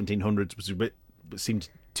sort of 1700s, was a bit seemed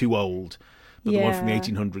too old, but the one from the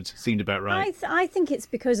 1800s seemed about right. I think it's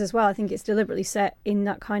because as well, I think it's deliberately set in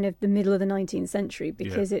that kind of the middle of the 19th century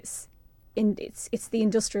because it's the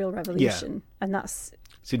Industrial Revolution, and it's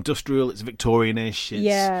industrial, it's Victorianish.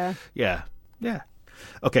 Yeah.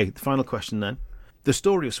 Okay, the final question then. The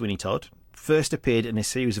story of Sweeney Todd first appeared in a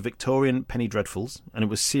series of Victorian penny dreadfuls, and it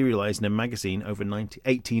was serialised in a magazine over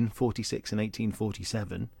 1846 and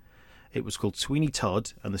 1847. It was called Sweeney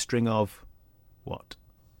Todd and the String of what?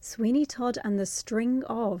 Sweeney Todd and the String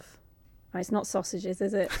of... Oh, it's not sausages,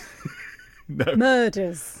 is it? No.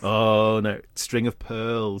 Murders. Oh, no. String of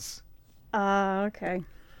Pearls. Ah, okay.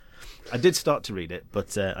 I did start to read it,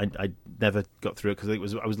 but I never got through it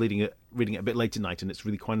because I was reading it a bit late at night, and it's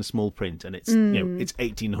really quite a small print, and it's it's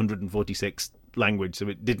 1846 language, so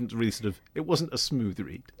it didn't really it wasn't a smooth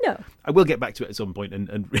read. No, I will get back to it at some point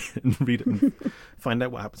and read it and find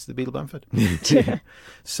out what happens to the Beetle Bamford. Yeah.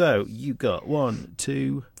 So you got 1,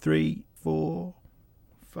 2, 3, 4,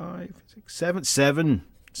 5, 6,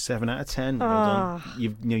 7 out of 10. Well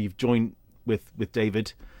done. You've joined with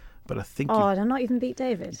David. But I think did I not even beat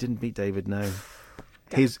David? You didn't beat David, no.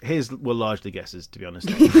 His were largely guesses, to be honest.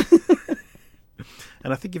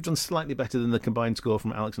 And I think you've done slightly better than the combined score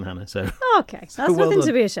from Alex and Hannah. So okay, that's nothing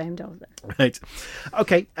to be ashamed of then. Right.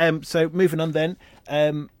 Okay, so moving on then.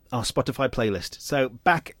 Our Spotify playlist. So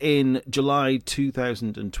back in July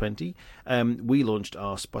 2020, we launched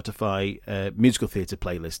our Spotify musical theatre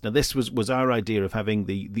playlist. Now this was our idea of having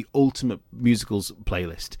the ultimate musicals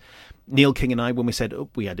playlist. Neil King and I, when we set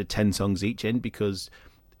up, we added 10 songs each in because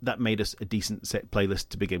that made us a decent set playlist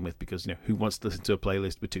to begin with, because who wants to listen to a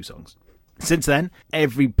playlist with 2 songs? Since then,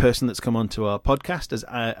 every person that's come onto our podcast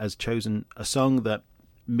has chosen a song that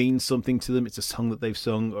means something to them. It's a song that they've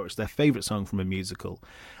sung, or it's their favourite song from a musical.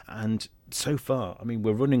 And so far, I mean,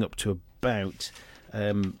 we're running up to about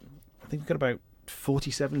I think we've got about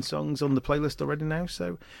 47 songs on the playlist already now.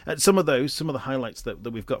 So some of the highlights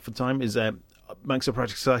that we've got for time is Manx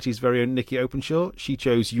Operatic Society's very own Nikki Openshaw. She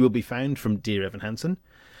chose You Will Be Found from Dear Evan Hansen.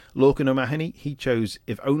 Lorcan O'Mahony, he chose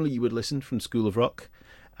If Only You Would Listen from School of Rock.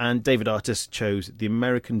 And David Artis chose The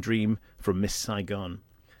American Dream from Miss Saigon.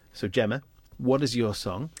 So Gemma, what is your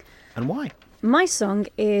song and why? My song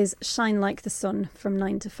is Shine Like the Sun from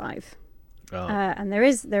 9 to 5. Oh. And there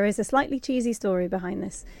is a slightly cheesy story behind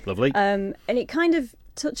this. Lovely. And it kind of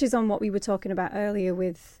touches on what we were talking about earlier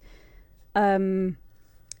with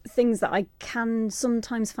things that I can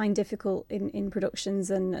sometimes find difficult in productions,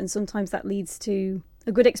 and sometimes that leads to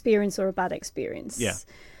a good experience or a bad experience. Yeah.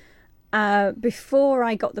 Before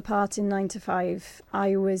I got the part in 9 to 5,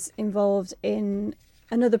 I was involved in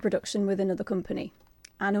another production with another company.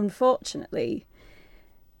 And unfortunately,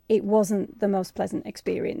 it wasn't the most pleasant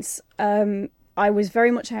experience. I was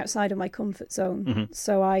very much outside of my comfort zone. Mm-hmm.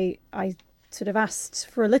 So I sort of asked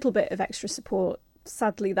for a little bit of extra support.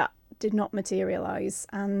 Sadly, that did not materialise.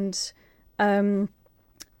 And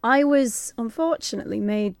I was unfortunately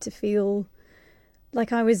made to feel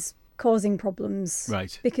like I was causing problems,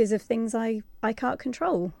 right, because of things I can't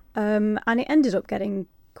control. And it ended up getting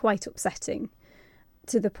quite upsetting,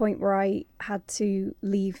 to the point where I had to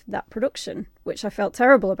leave that production, which I felt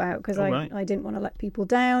terrible about, because I didn't want to let people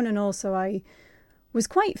down. And also I was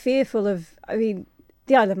quite fearful of, I mean,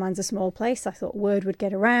 the Isle of Man's a small place. I thought word would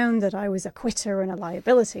get around that I was a quitter and a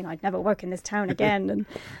liability and I'd never work in this town again.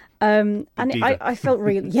 And I felt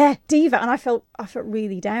really, diva. And I felt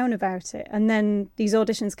really down about it. And then these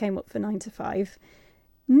auditions came up for 9 to 5.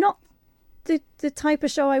 Not the type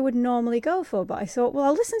of show I would normally go for, but I thought, well,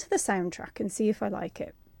 I'll listen to the soundtrack and see if I like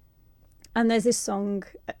it. And there's this song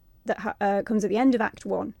that comes at the end of Act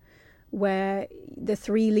 1, where the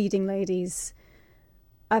three leading ladies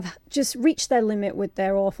have just reached their limit with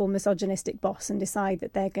their awful misogynistic boss and decide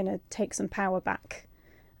that they're going to take some power back.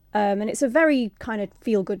 And it's a very kind of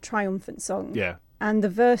feel-good, triumphant song. Yeah. And the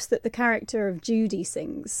verse that the character of Judy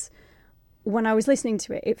sings, when I was listening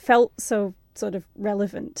to it, it felt so sort of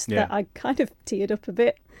relevant that I kind of teared up a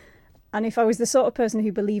bit. And if I was the sort of person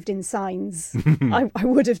who believed in signs, I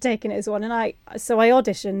would have taken it as one. And so I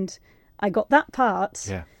auditioned, I got that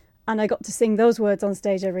part, and I got to sing those words on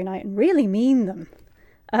stage every night and really mean them.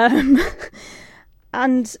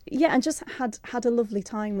 And just had a lovely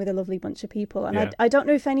time with a lovely bunch of people. And I don't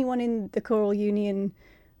know if anyone in the choral union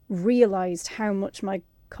realised how much my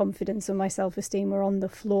confidence and my self-esteem were on the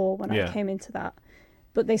floor when I came into that.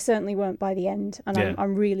 But they certainly weren't by the end. And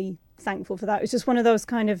I'm really thankful for that. It was just one of those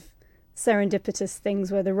kind of serendipitous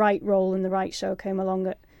things where the right role and the right show came along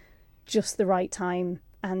at just the right time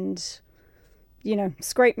and, you know,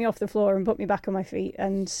 scraped me off the floor and put me back on my feet.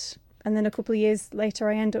 And then a couple of years later,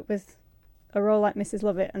 I end up with a role like Mrs.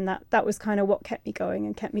 Lovett, and that was kind of what kept me going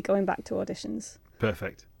and kept me going back to auditions.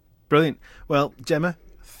 Perfect. Brilliant. Well, Gemma,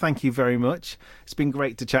 thank you very much. It's been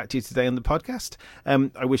great to chat to you today on the podcast.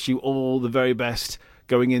 I wish you all the very best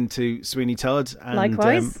going into Sweeney Todd. And,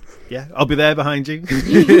 likewise. I'll be there behind you.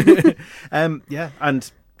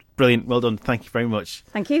 And brilliant. Well done. Thank you very much.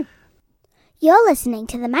 Thank you. You're listening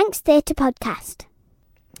to the Manx Theatre Podcast.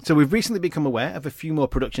 So we've recently become aware of a few more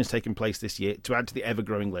productions taking place this year to add to the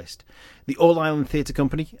ever-growing list. The All Ireland Theatre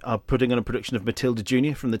Company are putting on a production of Matilda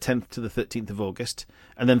Junior from the 10th to the 13th of August,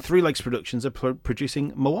 and then Three Legs Productions are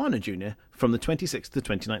producing Moana Junior from the 26th to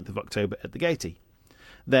 29th of October at the Gaiety.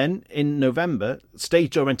 Then, in November,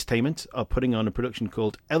 Stage Door Entertainment are putting on a production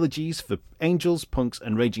called Elegies for Angels, Punks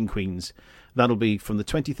and Raging Queens. That'll be from the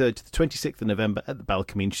 23rd to the 26th of November at the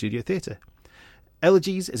Balcomine Studio Theatre.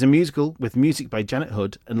 Elegies is a musical with music by Janet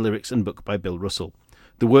Hood and lyrics and book by Bill Russell.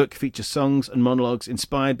 The work features songs and monologues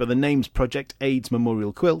inspired by the Names Project AIDS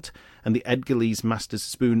Memorial Quilt and the Edgar Lee's Masters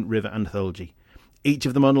Spoon River Anthology. Each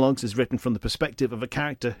of the monologues is written from the perspective of a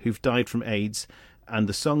character who've died from AIDS, and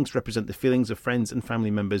the songs represent the feelings of friends and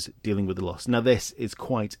family members dealing with the loss. Now, this is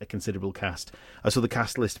quite a considerable cast. I saw the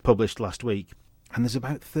cast list published last week, and there's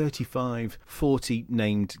about 40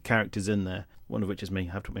 named characters in there. One of which is me.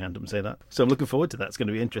 I have to put my hand up and say that. So I'm looking forward to that. It's going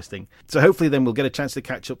to be interesting. So hopefully then we'll get a chance to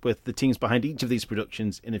catch up with the teams behind each of these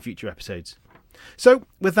productions in the future episodes. So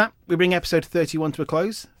with that, we bring episode 31 to a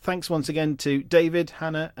close. Thanks once again to David,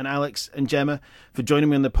 Hannah and Alex and Gemma for joining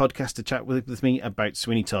me on the podcast to chat with me about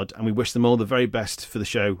Sweeney Todd, and we wish them all the very best for the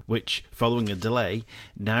show, which, following a delay,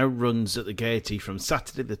 now runs at the Gaiety from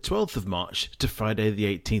Saturday the 12th of March to Friday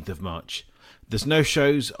the 18th of March. There's no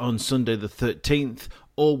shows on Sunday the 13th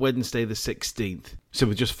or Wednesday the 16th. So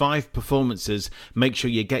with just 5 performances, make sure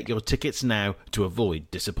you get your tickets now to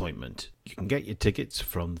avoid disappointment. You can get your tickets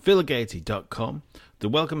from villagaiety.com, the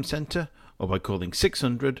Welcome Centre, or by calling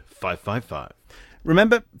 600 555.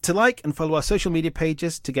 Remember to like and follow our social media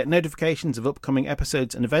pages to get notifications of upcoming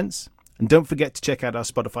episodes and events. And don't forget to check out our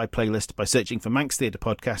Spotify playlist by searching for Manx Theatre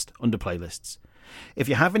Podcast under playlists. If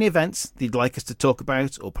you have any events that you'd like us to talk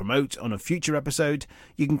about or promote on a future episode,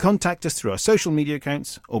 you can contact us through our social media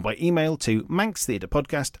accounts or by email to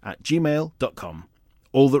manxtheatrepodcast@gmail.com.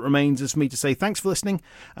 All that remains is for me to say thanks for listening,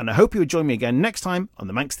 and I hope you will join me again next time on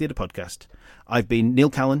the Manx Theatre Podcast. I've been Neil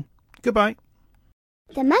Callan. Goodbye.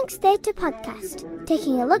 The Manx Theatre Podcast,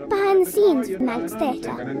 taking a look behind the scenes of Manx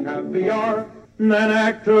Theatre. And happier than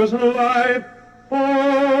actors alive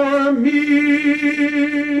for me.